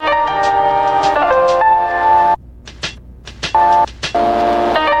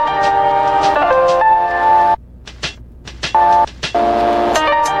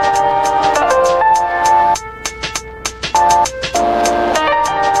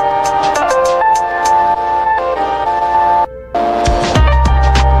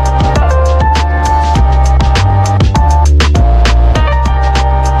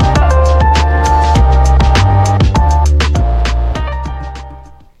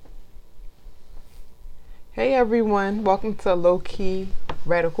Hey everyone, welcome to Low Key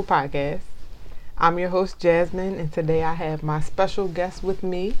Radical Podcast. I'm your host Jasmine, and today I have my special guest with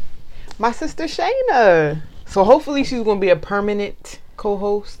me, my sister Shayna. So hopefully she's going to be a permanent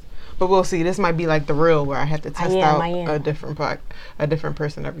co-host, but we'll see. This might be like the real where I have to test out a different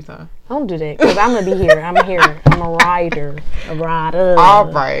person every time. Don't do that, because I'm going to be here. I'm here. I'm a rider. A rider. All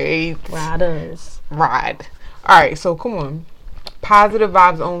right. Riders. Ride. All right, so come on. Positive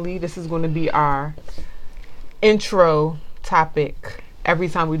vibes only. This is going to be our intro topic every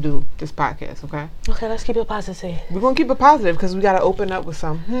time we do this podcast, okay? Okay, let's keep it positive. We're going to keep it positive because we got to open up with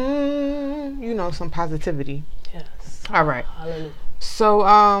some, some positivity. Yes. All right. Hallelujah. So,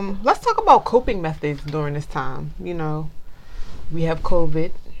 let's talk about coping methods during this time. You know, we have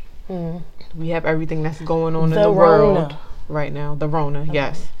COVID. We have everything that's going on in the world right now. The Rona,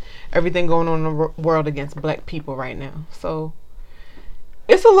 yes. Everything going on in the world against black people right now. So,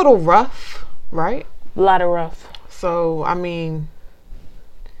 it's a little rough, right? A lot of rough. So, I mean,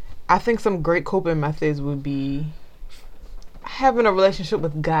 I think some great coping methods would be having a relationship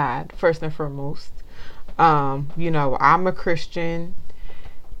with God, first and foremost. I'm a Christian.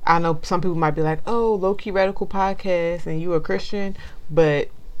 I know some people might be like, oh, Low Key Radical Podcast, and you a Christian. But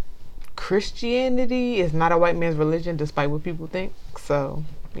Christianity is not a white man's religion, despite what people think. So,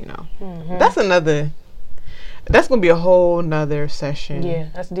 that's going to be a whole nother session. Yeah,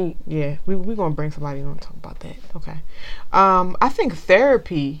 that's deep. Yeah, we're going to bring somebody on to talk about that. Okay. I think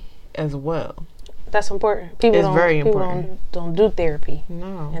therapy as well. That's important. Very important. Don't do therapy.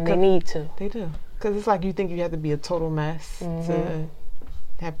 No. And they need to. They do. Because it's like you think you have to be a total mess to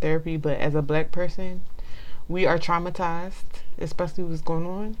have therapy. But as a black person, we are traumatized, especially what's going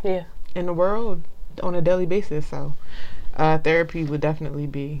on in the world on a daily basis. So therapy would definitely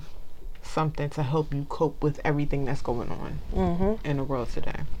be something to help you cope with everything that's going on in the world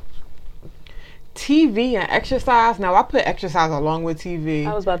today. TV and exercise. Now, I put exercise along with TV.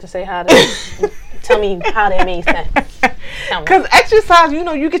 I was about to say tell me how that makes sense. Because exercise,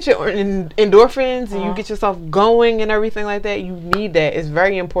 you get your endorphins and you get yourself going and everything like that. You need that. It's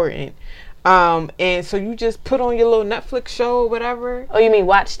very important. And so you just put on your little Netflix show or whatever. Oh, you mean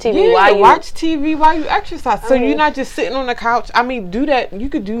watch TV watch TV while you exercise. So you're not just sitting on the couch. I mean, do that. You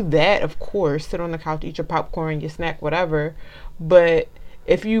could do that, of course. Sit on the couch, eat your popcorn, your snack, whatever. But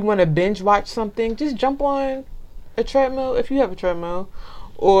if you want to binge watch something, just jump on a treadmill if you have a treadmill.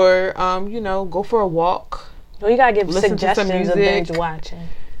 Or, go for a walk. Well, you got to give suggestions of binge watching.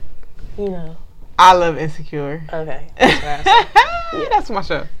 I love Insecure. Okay. That's what I yeah, that's my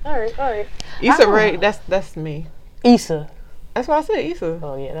show. All right. Issa Rae, that's me. Issa. That's what I said, Issa.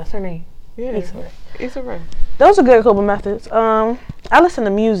 Oh, yeah, that's her name. Yeah. Issa Rae. Those are good coping methods. I listen to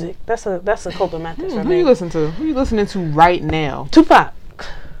music. That's a coping method for me. Who you listen to? Who you listening to right now? Tupac.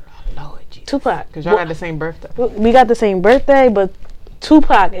 Lord Jesus. Tupac. Because y'all got the same birthday. We got the same birthday, but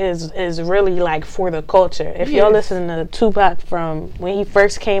Tupac is really like for the culture. If y'all listen to Tupac from when he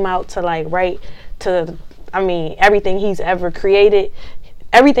first came out to everything he's ever created,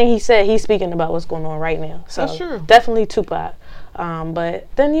 everything he said, he's speaking about what's going on right now. So that's true. Definitely Tupac. But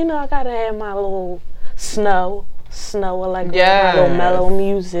then I gotta have my little snow electric, my little mellow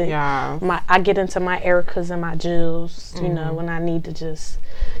music. Yeah. I get into my Ericas and my Jills, when I need to just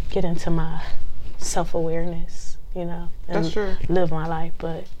get into my self-awareness. And that's true. Live my life.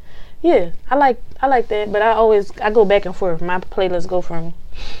 But yeah, I like that. But I go back and forth. My playlists go from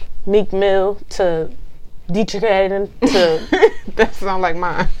Meek Mill to Dietrich Haddon to that sound like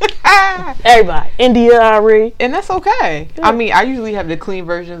mine. everybody. India.Arie. And that's okay. Yeah. I mean, I usually have the clean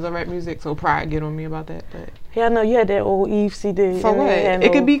versions of rap music, so pride get on me about that. But yeah, I know you had that old Eve CD. So what?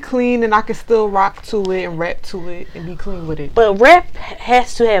 It could be clean and I could still rock to it and rap to it and be clean with it. But rap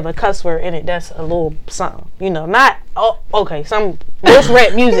has to have a cuss word in it. That's a little something. Not most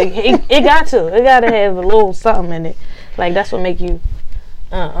rap music, it got to have a little something in it. Like that's what make you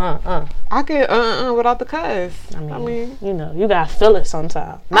I could without the cuss. I mean, you gotta feel it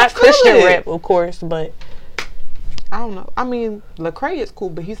sometimes. Not Christian rap, of course, but I don't know. I mean, Lecrae is cool,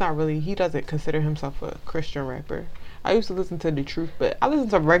 but he doesn't consider himself a Christian rapper. I used to listen to The Truth, but I listen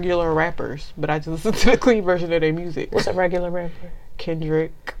to regular rappers, but I just listen to the clean version of their music. What's a regular rapper?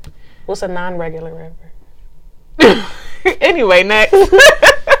 Kendrick. What's a non-regular rapper? Anyway, next.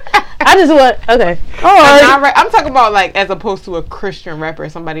 I just want, okay. I'm talking about like as opposed to a Christian rapper,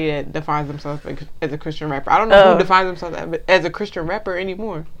 somebody that defines themselves as a Christian rapper. I don't know who defines themselves as a Christian rapper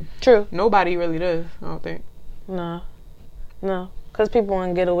anymore. True. Nobody really does, I don't think. No. Because people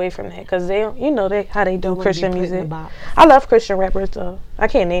want to get away from that. Because they how they do Christian music. I love Christian rappers though. I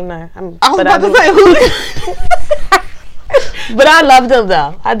can't name none. I was about to say who. But I love them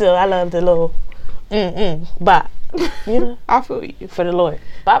though. I do. I love the little Bop. You know? I feel you. For the Lord.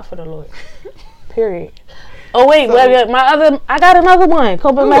 Bop for the Lord. Period. Oh, wait. I got another one.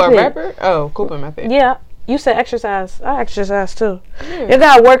 Coping method. A rapper? Oh, coping method. Yeah. You said exercise. I exercise, too. Yeah. You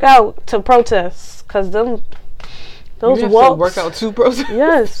got to work out to protest. Because those walks. Work out to protest?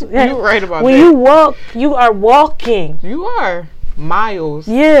 Yes. You're right about that. When you walk, you are walking. You are. Miles.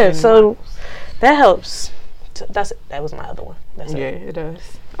 Yeah. So that helps. That was my other one. That's it does.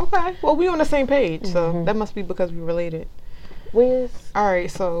 Okay. Well, we on the same page, so that must be because we related. All right,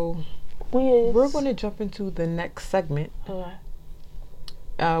 so we're going to jump into the next segment. Okay.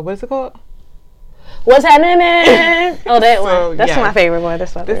 What is it called? What's happening? Oh, that one. That's my favorite one.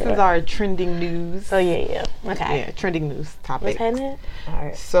 This is our trending news. Oh, yeah. Okay. Yeah, trending news topic. What's happening? All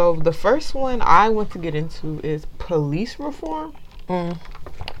right. So the first one I want to get into is police reform.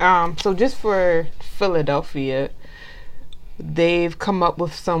 So just for Philadelphia, they've come up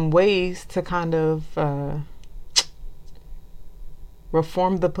with some ways to kind of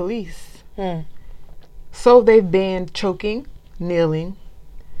reform the police. So they've banned choking, kneeling,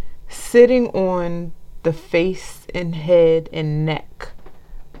 sitting on the face and head and neck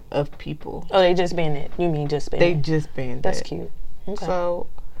of people. Oh, they just banned it. You mean just banned it? They just banned it. That's cute. Okay. So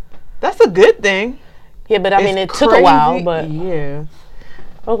that's a good thing. Yeah, but I mean, it took a while, but... Yeah.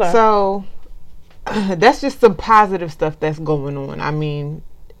 Okay. So that's just some positive stuff that's going on. I mean,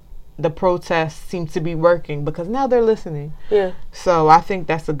 the protests seem to be working because now they're listening. Yeah. So I think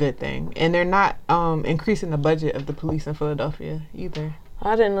that's a good thing. And they're not increasing the budget of the police in Philadelphia either.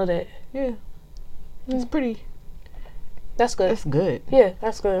 I didn't know that. Yeah. It's pretty... That's good. That's good. Yeah,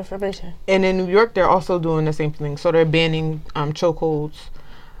 that's good information. And in New York, they're also doing the same thing. So they're banning chokeholds.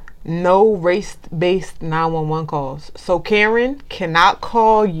 No race-based 911 calls. So Karen cannot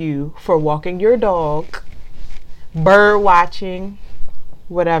call you for walking your dog, bird watching,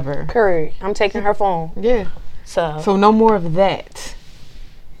 whatever. Period. I'm taking her phone. Yeah. So no more of that.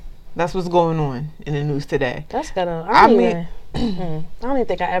 That's what's going on in the news today. That's gonna... I don't even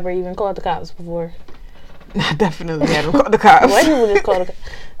think I ever even called the cops before. I definitely haven't called the cops. White people just call the cops.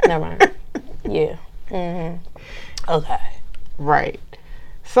 Never mind. Yeah. Okay. Right.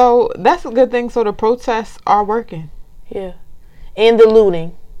 So that's a good thing. So the protests are working. Yeah. And the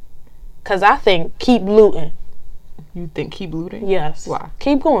looting. Because I think keep looting. You think keep looting? Yes. Why?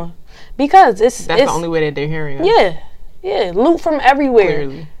 Keep going. Because that's the only way that they're hearing us. Yeah. Yeah. Loot from everywhere.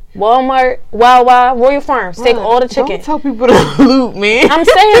 Clearly. Walmart, Wawa, Royal Farms, take all the chicken. Don't tell people to loot, man. I'm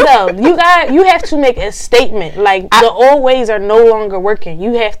saying though, you have to make a statement. Like the old ways are no longer working.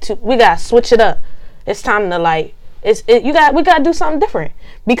 We gotta switch it up. It's time to we gotta do something different.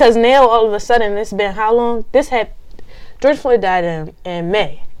 Because now all of a sudden it's been how long? George Floyd died in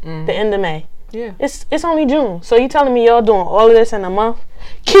May, the end of May. Yeah. It's only June. So you telling me y'all doing all of this in a month?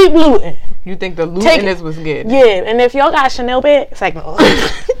 Keep looting. You think the looting is was good? Yeah, and if y'all got Chanel bags, it's like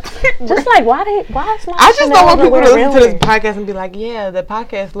just like why is my I just Chanel don't want people to listen to this wearing? podcast and be like, yeah, the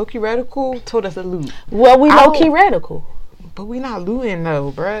podcast Low Key Radical told us to loot. Well, we low key radical. But we not looting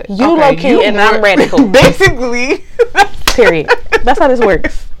though, bruh. You low key and I'm radical. Basically. Period. That's how this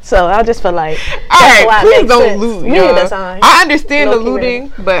works. So I just feel like alright, please don't loot. Yeah, that's fine. I understand the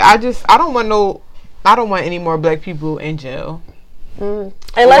looting, but I don't want any more black people in jail.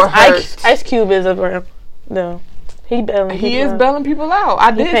 Unless Ice Cube is around. No. He is bailing people out.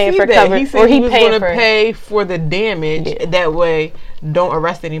 I did see that. Cover. He said he was going to pay for the damage. Yeah. That way, don't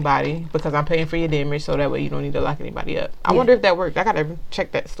arrest anybody because I'm paying for your damage. So that way, you don't need to lock anybody up. I wonder if that worked. I gotta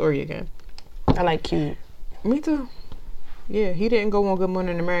check that story again. I like Cube. Me too. Yeah, he didn't go on Good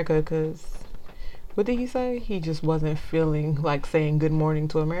Morning America because what did he say? He just wasn't feeling like saying good morning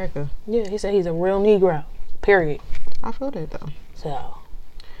to America. Yeah, he said he's a real Negro. Period. I feel that though. So.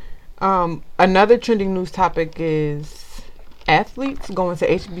 Another trending news topic is athletes going to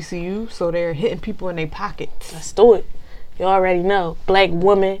HBCU, so they're hitting people in their pockets. Let's do it. You already know. Black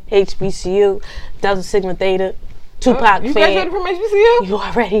woman, HBCU, Delta Sigma Theta, Tupac you fan. You guys from HBCU? You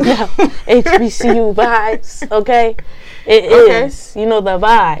already know. HBCU vibes, okay? It is. You know, the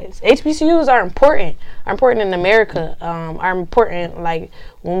vibes. HBCUs are important. Are important in America. Are important, like,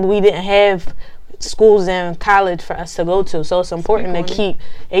 when we didn't have schools and college for us to go to, so it's important to keep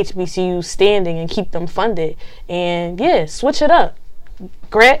HBCUs standing and keep them funded. And yeah, switch it up.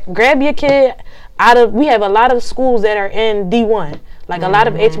 Grab your kid out of. We have a lot of schools that are in D1, like a lot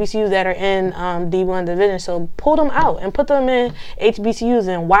of HBCUs that are in D1 division. So pull them out and put them in HBCUs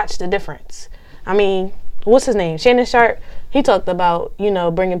and watch the difference. I mean, what's his name? Shannon Sharp. He talked about,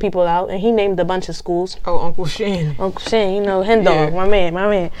 bringing people out, and he named a bunch of schools. Oh, Uncle Shane. Uncle Shane, Hen Dog, my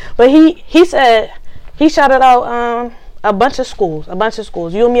man. But he said, he shouted out a bunch of schools.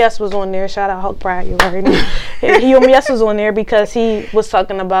 UMS was on there. Shout out Hulk Pride. You already know. UMS was on there because he was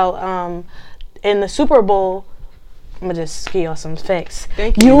talking about in the Super Bowl. I'm gonna just give y'all some facts.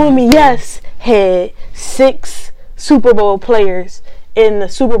 Thank you. UMS had 6 Super Bowl players in the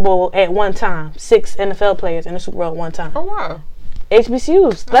Super Bowl at one time. 6 NFL players in the Super Bowl at one time. Oh wow.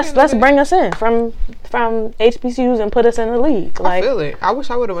 HBCUs. Let's bring us in from HBCUs and put us in the league. Like, I feel it. I wish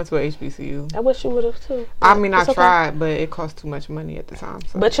I would have went to an HBCU. I wish you would have too. I mean, I tried, but it cost too much money at the time.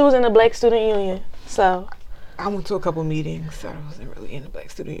 So. But you was in the Black Student Union, so. I went to a couple meetings, so I wasn't really in the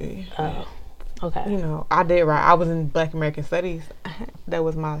Black Student Union. Oh, okay. You know, I did right. I was in Black American Studies. That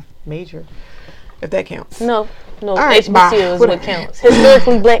was my major, if that counts. No, right, HBCU is what counts.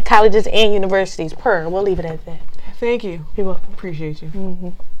 Historically Black colleges and universities. We'll leave it at that. Thank you. You're welcome. Appreciate you. Mm-hmm.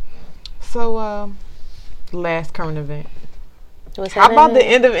 So, last current event. What's How about the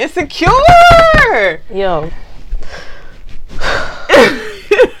end of Insecure? Yo.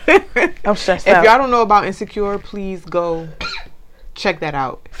 I'm stressed If out. y'all don't know about Insecure, please go check that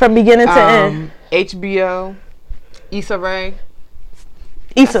out. From beginning to end. HBO, Issa Rae.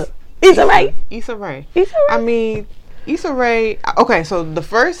 Issa Rae. Issa Rae. I mean, Issa Rae. Okay, so the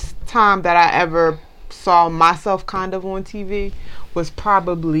first time that I ever saw myself kind of on TV was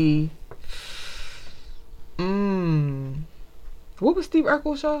probably what was Steve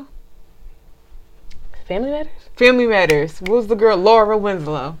Urkel's show? Family Matters. What was the girl? Laura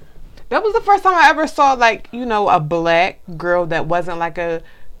Winslow. That was the first time I ever saw, like, you know, a black girl that wasn't like a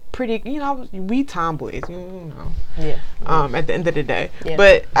pretty, you know, we tomboys, you know. Yeah. At the end of the day. Yeah.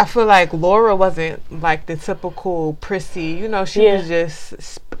 But I feel like Laura wasn't like the typical prissy, you know, she was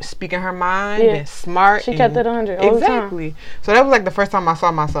just speaking her mind and smart. She kept it 100 all exactly. the time. So that was like the first time I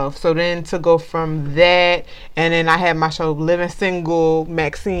saw myself. So then to go from that, and then I had my show Living Single,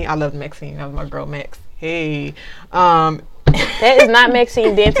 Maxine. I loved Maxine. That was my girl Max. Hey. That is not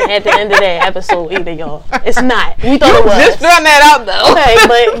Maxine dancing at the end of that episode either, y'all. It's not. We thought it was. Just throwing that out though. Okay,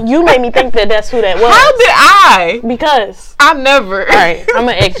 but you made me think that that's who that was. How did I? Because I never. All right, I'm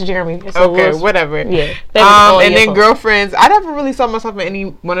gonna ex Jeremy. So okay, whatever. Yeah. And then Girlfriends. I never really saw myself in any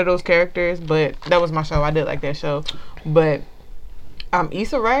one of those characters, but that was my show. I did like that show. But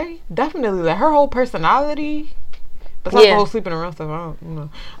Issa Rae, definitely, like her whole personality. Besides the whole sleeping around stuff, I don't know.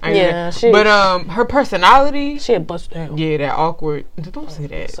 But her personality, she had bust down. Yeah, that awkward. Don't say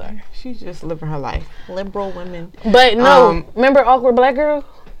that. Sorry. She's just living her life. Liberal women. But no, remember Awkward Black Girl?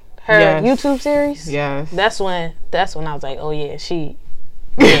 Her YouTube series. Yes. That's when I was like, oh yeah, she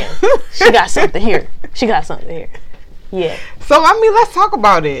got something here. She got something here. Yeah. So I mean, let's talk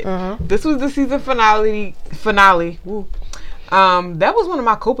about it. Mm-hmm. This was the season finale. Woo. That was one of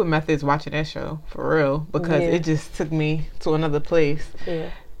my coping methods watching that show, for real, because it just took me to another place. Yeah.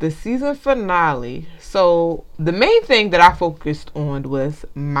 The season finale. So the main thing that I focused on was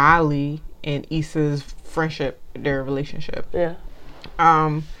Molly and Issa's friendship, their relationship. Yeah.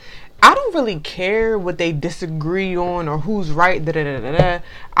 I don't really care what they disagree on or who's right.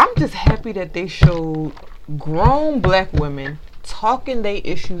 I'm just happy that they showed grown black women talking their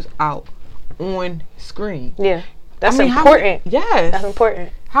issues out on screen. Yeah. That's important. Yes. That's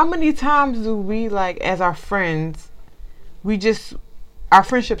important. How many times do we, like, as our friends, our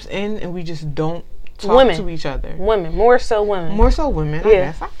friendships end and we just don't talk to each other? Women. More so women. I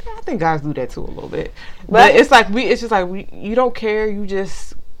guess. I think guys do that too a little bit. But it's like, you don't care. You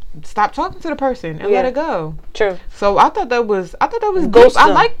just stop talking to the person and let it go. True. So I thought that was deep.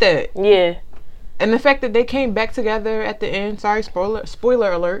 I like that. Yeah. And the fact that they came back together at the end. Sorry,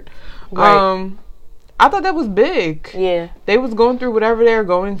 spoiler alert. Right. I thought that was big. Yeah. They was going through whatever they're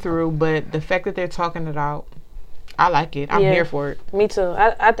going through, but the fact that they're talking it out, I like it. I'm here for it. Me too.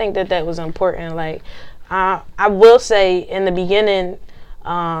 I think that was important. Like, I will say in the beginning,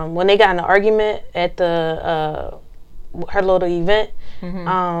 when they got in an argument at the her little event,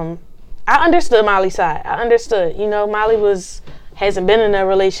 I understood Molly's side. I understood. You know, Molly hasn't been in a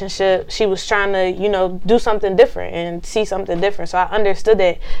relationship. She was trying to, you know, do something different and see something different. So I understood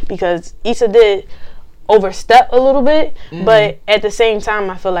that, because Issa did overstep a little bit, but at the same time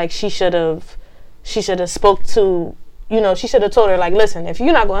I feel like she should have spoke to, you know, she should have told her, like, listen, if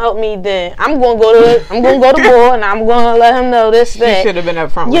you're not gonna help me, then I'm gonna go to Bull and I'm gonna let him know this, that. She should have been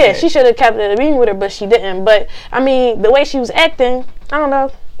up front with it. She should have kept it a being with her, but she didn't. But I mean, the way she was acting, I don't know.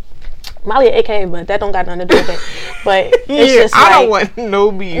 Molly AKA, but that don't got nothing to do with it. But it's just like, I don't want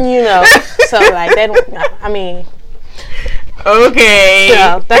no beef. You know, so like that don't, I mean, okay.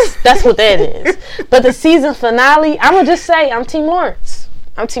 So that's what that is. But the season finale, I'm gonna just say I'm Team Lawrence.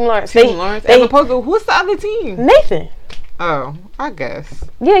 Team Lawrence. As opposed to, who's the other team? Nathan. Oh, all I guess.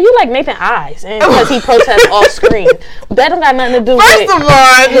 Yeah, you like Nathan Eyes, and because he protests off screen. That don't got nothing to do First with of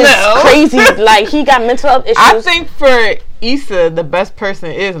all, no. crazy. Like, he got mental health issues. I think for Issa, the best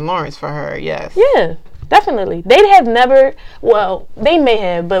person is Lawrence for her, yes. Yeah, definitely. They have never, well, they may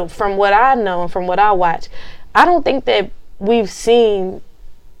have, but from what I know and from what I watch, I don't think that we've seen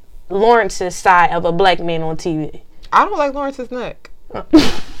Lawrence's side of a black man on TV. I don't like Lawrence's neck.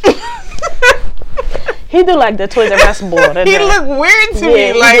 He do like the Toys R Us board. He look weird to me.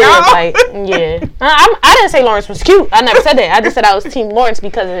 Yeah. I didn't say Lawrence was cute. I never said that. I just said I was Team Lawrence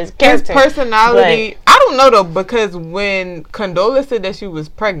because of his character. His personality. I don't know though, because when Condola said that she was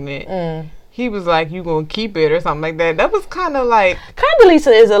pregnant, he was like, "You gonna keep it" or something like that. That was kind of like.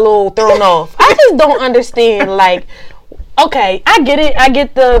 Condoleezza is a little thrown off. I just don't understand. Like, okay, I get it. I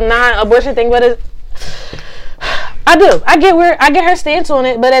get the non-abortion thing, but it's. I do. I get her stance on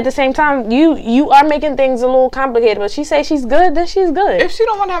it, but at the same time, you are making things a little complicated. But she says she's good, then she's good. If she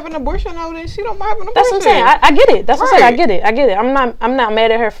don't want to have an abortion, no, then she don't want to have an abortion. That's what I'm saying. I get it. That's what I'm saying. I get it. I'm not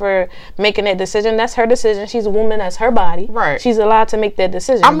mad at her for making that decision. That's her decision. She's a woman. That's her body. Right. She's allowed to make that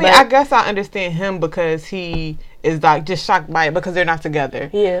decision. I mean, I guess I understand him because he is like just shocked by it because they're not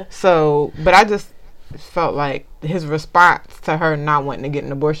together. Yeah. So, but I just felt like his response to her not wanting to get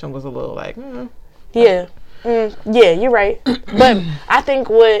an abortion was a little like, yeah. Yeah, you're right. But I think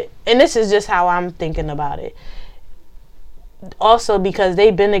and this is just how I'm thinking about it. Also, because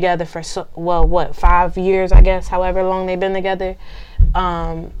they've been together for 5 years, I guess, however long they've been together.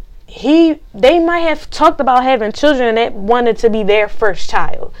 They might have talked about having children that wanted to be their first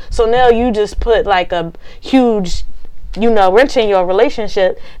child. So now you just put like a huge, wrench in your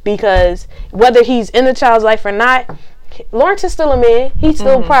relationship, because whether he's in the child's life or not, Lawrence is still a man. He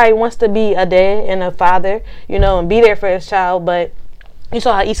still probably wants to be a dad and a father, and be there for his child. But you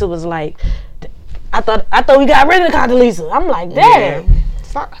saw how Issa was like, I thought we got rid of Condoleezza. I'm like, damn.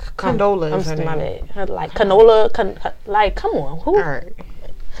 Yeah. Condola is her name. My bad. Like Canola, like, come on. Who? All right.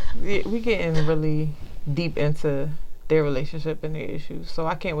 Yeah, we getting really deep into their relationship and their issues, so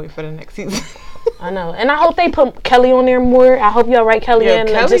I can't wait for the next season. I know, and I hope they put Kelly on there more. I hope y'all write Kelly in.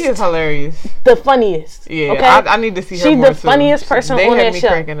 Kelly is hilarious. The funniest. Yeah, okay? I need to see her more. She's the funniest person on that show. They have me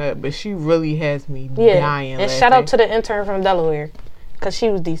cracking up, but she really has me dying. And shout out to the intern from Delaware, because she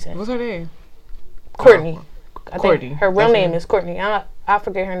was decent. What's her name? Courtney. Courtney. Her real name is Courtney. I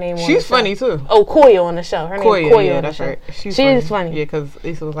forget her name. She's funny too. Oh, Koya on the show. Her name is Koya on the show. Right. She is funny. Yeah, because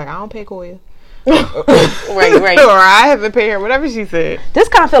Issa was like, I don't pay Koya. right. Or I haven't paid her, whatever she said. This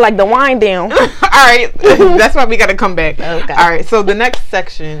kind of feel like the wind down. All right, that's why we got to come back. Okay. All right, so the next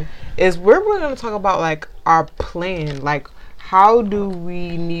section is where we're going to talk about like our plan, like how do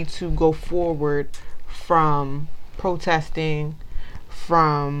we need to go forward from protesting,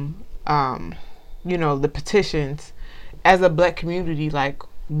 from the petitions as a black community. Like,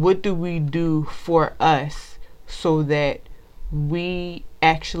 what do we do for us so that we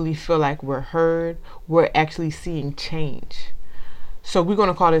actually feel like we're heard, we're actually seeing change? So we're going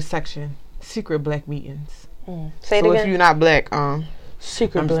to call this section Secret Black Meetings. Say it so again. If you're not black,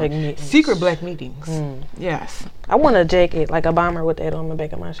 Secret Black Meetings. Secret Black Meetings. Yes. I want a jacket, like a bomber with that on the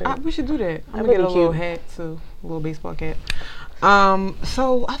back of my shirt. We should do that. I'm going to get a little hat too, a little baseball cap.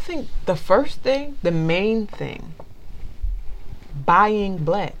 So I think the first thing, the main thing, buying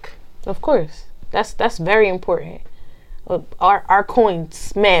black. Of course. That's very important. Our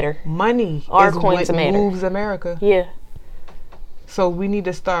coins matter. Money our is coins what matter. Moves America. Yeah. So we need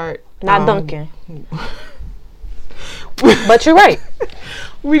to start not dunking. But you're right.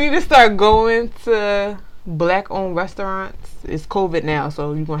 We need to start going to black-owned restaurants. It's COVID now,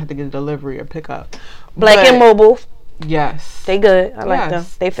 so you're gonna have to get a delivery or pickup. Black and mobile. Yes. They good. I like them.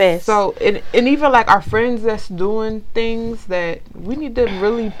 They fast. So, and even like our friends that's doing things, that we need to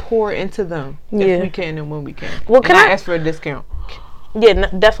really pour into them if we can and when we can. Well, can I ask for a discount? Yeah,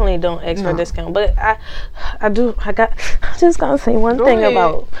 definitely don't ask for a discount. But I just gotta say one thing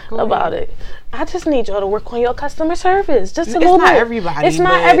about it. I just need y'all to work on your customer service just a little bit. It's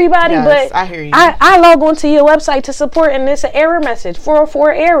not everybody, but I hear you. I log onto your website to support, and it's an error message,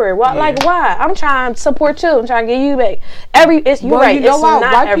 404 error. Like, why? I'm trying to support you. I'm trying to get you back. You're right. It's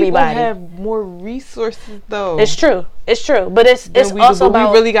not everybody. People have more resources though. It's true. But it's also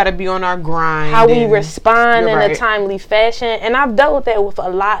about we really got to be on our grind. How we respond in a timely fashion, and I've dealt with that with a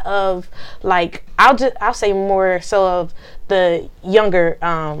lot of like I'll say more so of the younger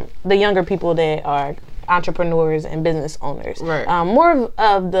people that are entrepreneurs and business owners. Right. More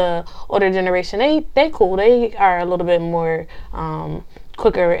of the older generation, they cool. They are a little bit more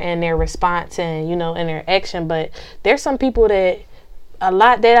quicker in their response and in their action. But there's some people that a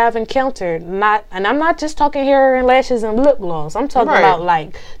lot that I've encountered. And I'm not just talking hair and lashes and lip gloss. I'm talking about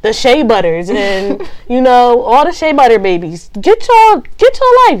like the shea butters and all the shea butter babies. Get your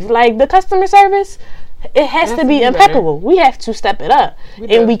life. Like the customer service, it has to be impeccable. Better. We have to step it up,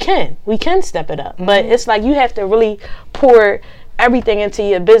 and we can step it up. Mm-hmm. But it's like you have to really pour everything into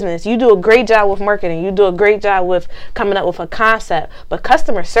your business. You do a great job with marketing. You do a great job with coming up with a concept. But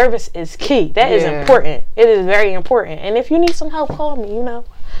customer service is key. That is important. It is very important. And if you need some help, call me.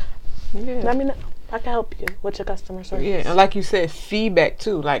 Let me know. I can help you with your customer service. Yeah, and like you said, feedback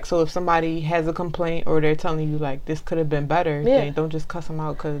too. Like, so if somebody has a complaint or they're telling you like this could have been better, then don't just cuss them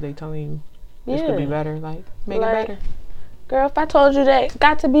out because they telling you this could be better. Like, make it better. Girl, if I told you that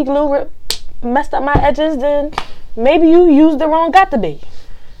got to be glue messed up my edges, then maybe you used the wrong got to be.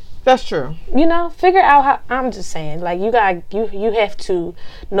 That's true. Figure out how. I'm just saying, like you have to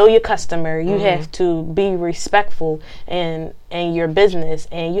know your customer. You have to be respectful in your business,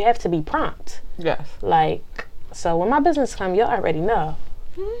 and you have to be prompt. Yes. Like, so when my business come, y'all already know.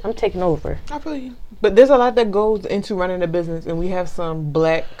 I'm taking over. I feel you. But there's a lot that goes into running a business, and we have some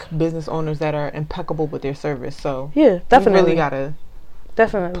black business owners that are impeccable with their service. So yeah, definitely. We really gotta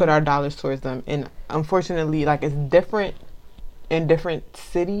put our dollars towards them. And unfortunately, like it's different in different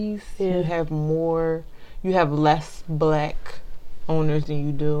cities. You have less black owners than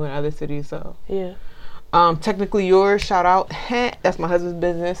you do in other cities. So yeah. Technically yours, shout out. That's my husband's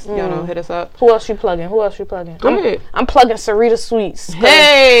business. Y'all know, hit us up. Who else you plugging? Go ahead. I'm plugging Sarita Sweets.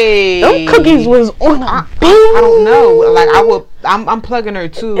 Hey, them cookies was on a beam. I don't know. Like I'm plugging her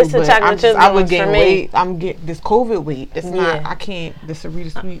too. It's the chocolate chip I would gain weight. I'm getting this COVID weight. It's not. I can't. The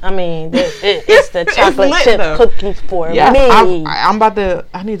Sarita Sweets. I mean, it's the chocolate chip cookies for me. I'm about to.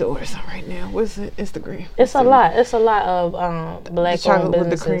 I need to order some right now. What's it? Instagram. It's a lot. It's a lot of black owned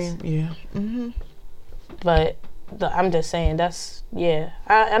businesses. With the cream. Yeah. Mm-hmm. But I'm just saying that's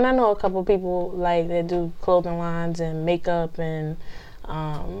I know a couple people like that do clothing lines and makeup and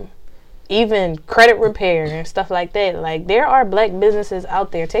even credit repair and stuff like that. Like there are black businesses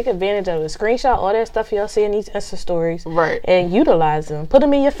out there. Take advantage of it. Screenshot all that stuff y'all see in these Insta stories, right? And utilize them. Put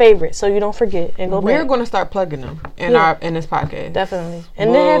them in your favorites so you don't forget and go back. We're going to start plugging them in this podcast, definitely.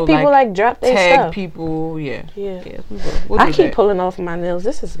 And then have people like drop their tag stuff. People, We'll I keep pulling off my nails.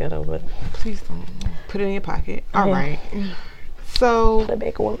 This is ghetto, but please don't. Put it in your pocket. All right. So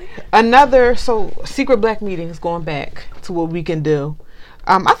secret black meetings, going back to what we can do.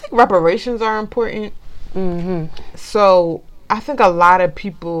 I think reparations are important. Mm-hmm. So I think a lot of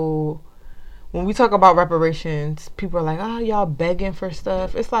people, when we talk about reparations, people are like, oh, y'all begging for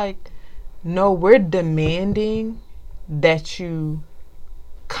stuff. It's like, no, we're demanding that you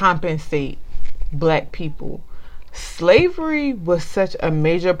compensate black people. Slavery was such a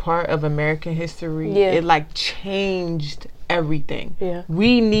major part of American history. Yeah. It like changed everything. Yeah.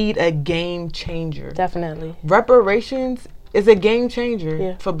 We need a game changer. Definitely. Reparations is a game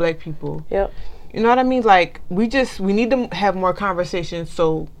changer for black people. Yep. You know what I mean? Like we need to have more conversations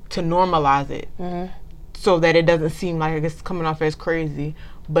to normalize it. Mm-hmm. So that it doesn't seem like it's coming off as crazy.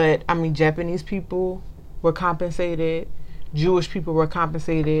 But I mean, Japanese people were compensated. Jewish people were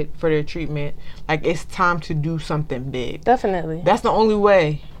compensated for their treatment. Like, it's time to do something big. Definitely. That's the only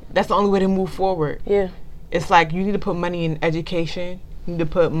way. That's the only way to move forward. Yeah. It's like you need to put money in education. You need to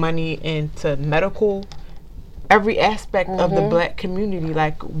put money into medical. Every aspect of the black community.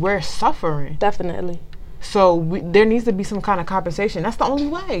 Like, we're suffering. Definitely. So there needs to be some kind of compensation. That's the only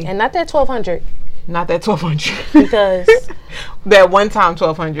way. And not that $1,200. Not that $1,200. Because that one time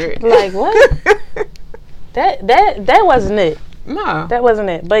 $1,200. Like, what? That wasn't it. No, that wasn't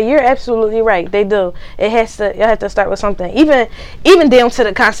it. But you're absolutely right. They do. You have to start with something. Even down to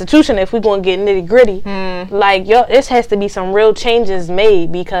the Constitution. If we're gonna get nitty gritty, like this has to be some real changes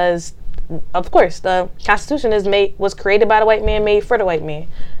made because, of course, the Constitution was created by the white man, made for the white man.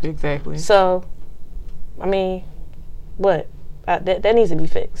 Exactly. So, I mean, what that needs to be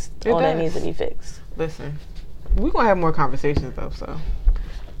fixed. That needs to be fixed. Listen, we're gonna have more conversations though. So,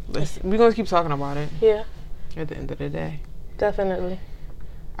 we're gonna keep talking about it. Yeah. At the end of the day. Definitely.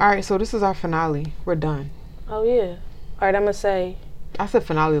 All right, so this is our finale. We're done. Oh, yeah. All right, I'm going to say. I said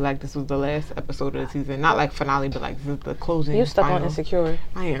finale like this was the last episode of the season. Not like finale, but like this is the closing. You stuck on Insecure.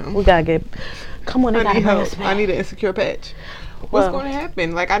 I am. We got to get. Come on, I need help. I need an Insecure patch. What's going to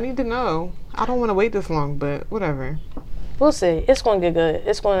happen? Like, I need to know. I don't want to wait this long, but whatever. We'll see. It's going to get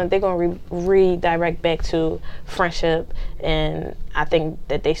good. They're going to redirect back to friendship, and I think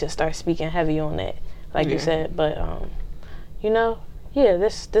that they should start speaking heavy on that, like you said. But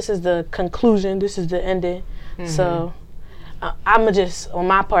this is the conclusion. This is the ending. Mm-hmm. So I'ma just on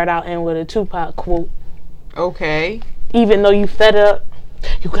my part, I'll end with a Tupac quote. Okay. Even though you fed up,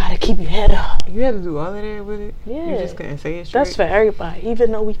 You gotta keep your head up. You had to do all of that with it. Yeah, you just couldn't say it straight. That's for everybody.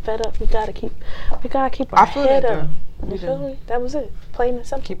 Even though we fed up, we gotta keep our head up. You feel me? That was it. Plain and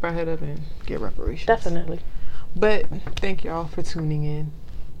simple. Keep our head up and get reparations. Definitely. But thank y'all for tuning in.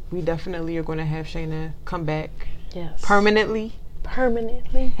 We definitely are going to have Shayna come back. Yes. Permanently.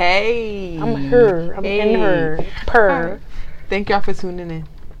 Hey. I'm her. I'm in her. Right. Thank y'all for tuning in.